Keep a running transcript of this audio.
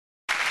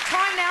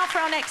time now for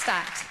our next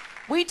act.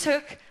 We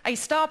took a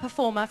star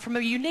performer from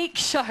a unique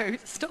show,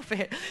 stop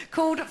it,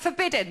 called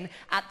Forbidden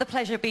at the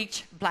Pleasure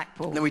Beach,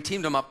 Blackpool. Then we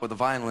teamed him up with a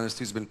violinist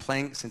who's been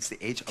playing since the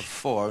age of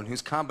 4 and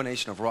whose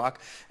combination of rock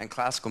and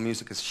classical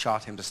music has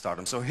shot him to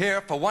stardom. So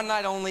here, for one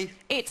night only...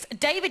 It's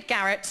David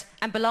Garrett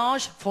and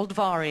Balazs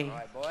Foldvary. All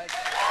right, boys.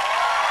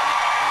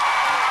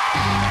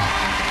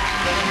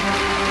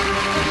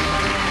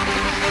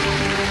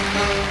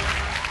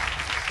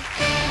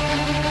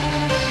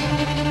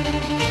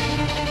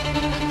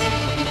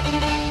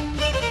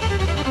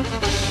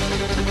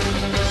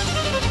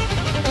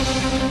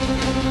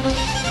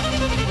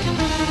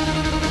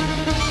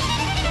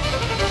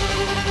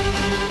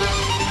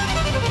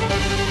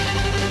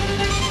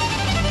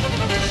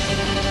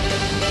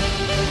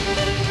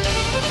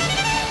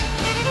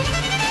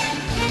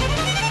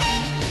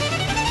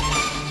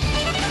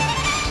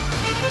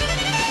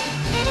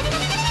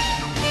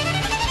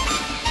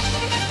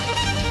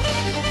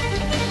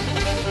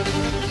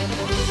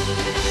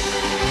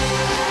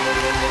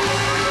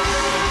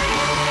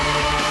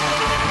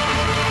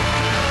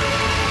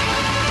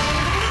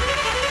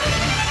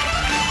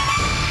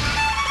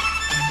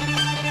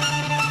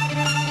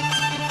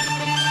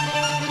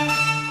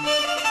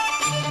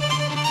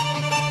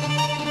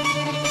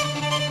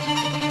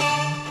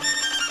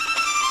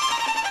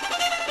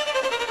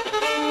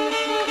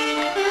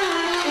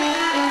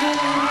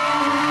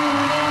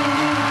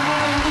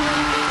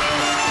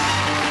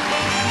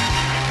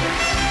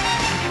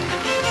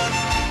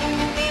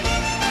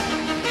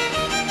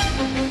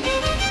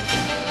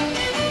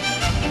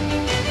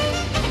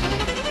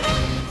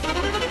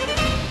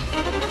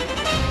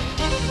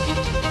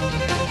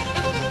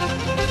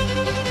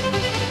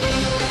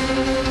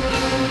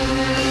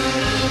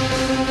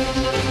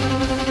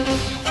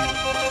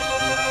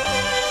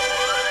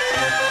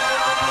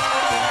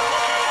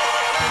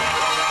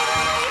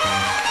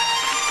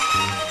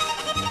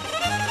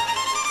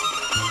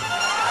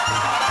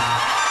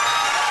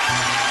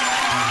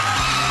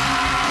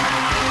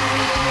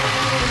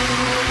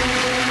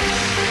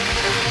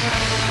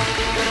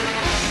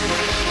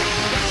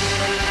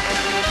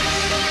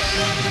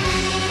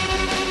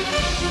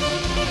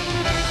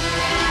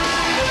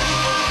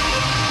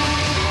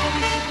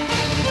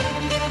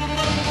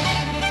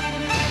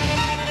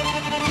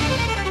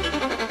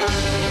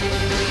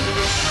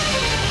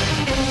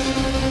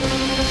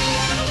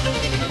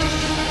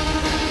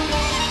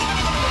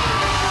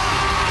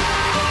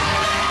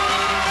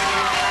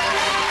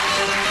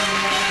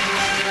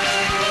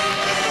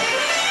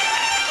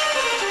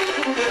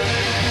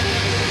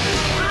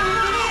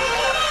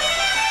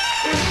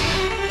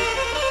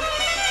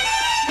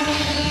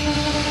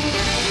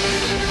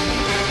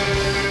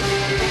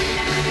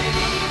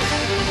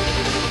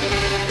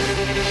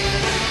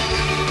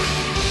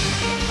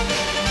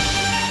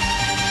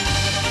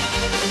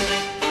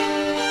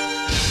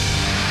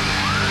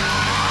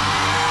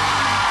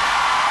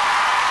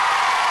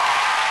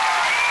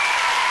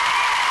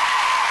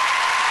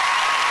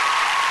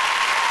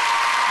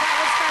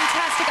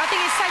 I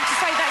think it's safe to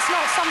say that's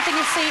not something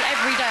you see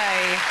every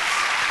day.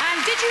 And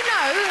did you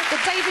know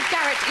that David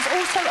Garrett is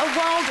also a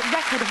world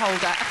record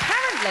holder?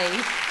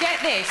 Apparently,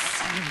 get this,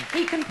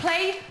 he can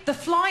play The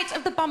Flight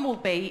of the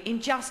Bumblebee in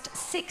just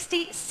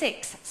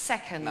 66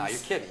 seconds. No, you're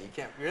kidding. You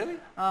can't, really?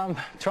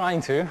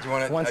 Trying to,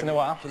 once in a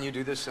while. Can you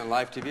do this on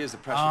live TV? Is the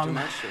pressure too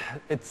much?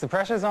 The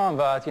pressure's on,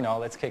 but, you know,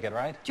 let's kick it,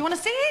 right? Do you want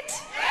to see it?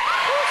 Of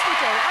course we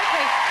do. OK,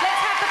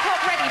 let's have the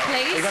clock ready,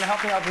 please. Are you going to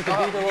help me out with the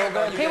beat a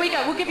little bit? Here we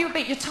go. We'll give you a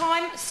beat. Your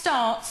time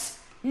starts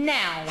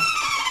now.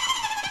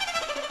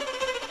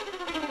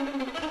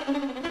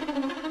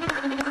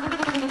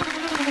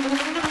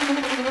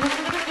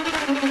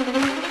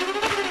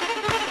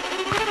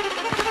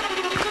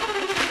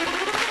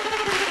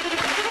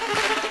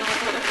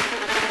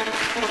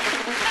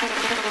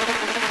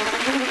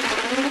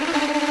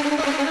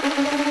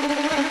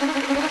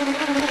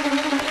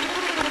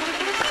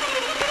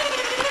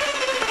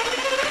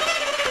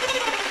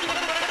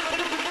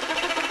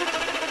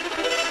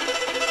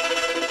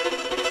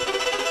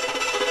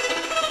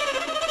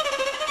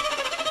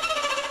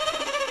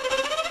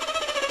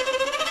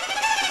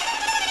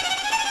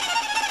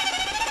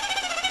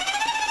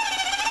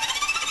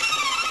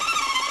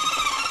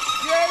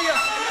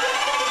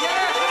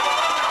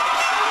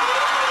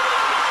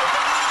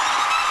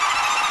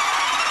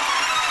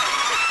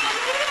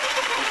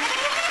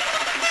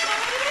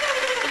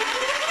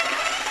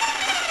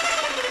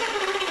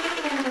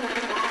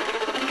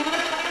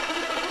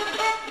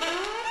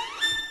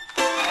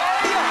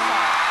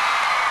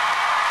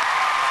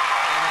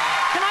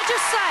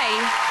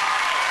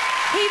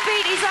 He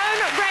beat his own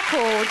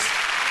record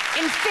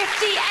in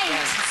 58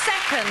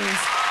 seconds.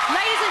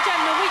 Ladies and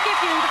gentlemen, we give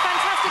you the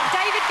fantastic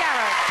David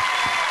Garrett.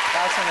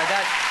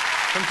 That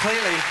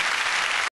completely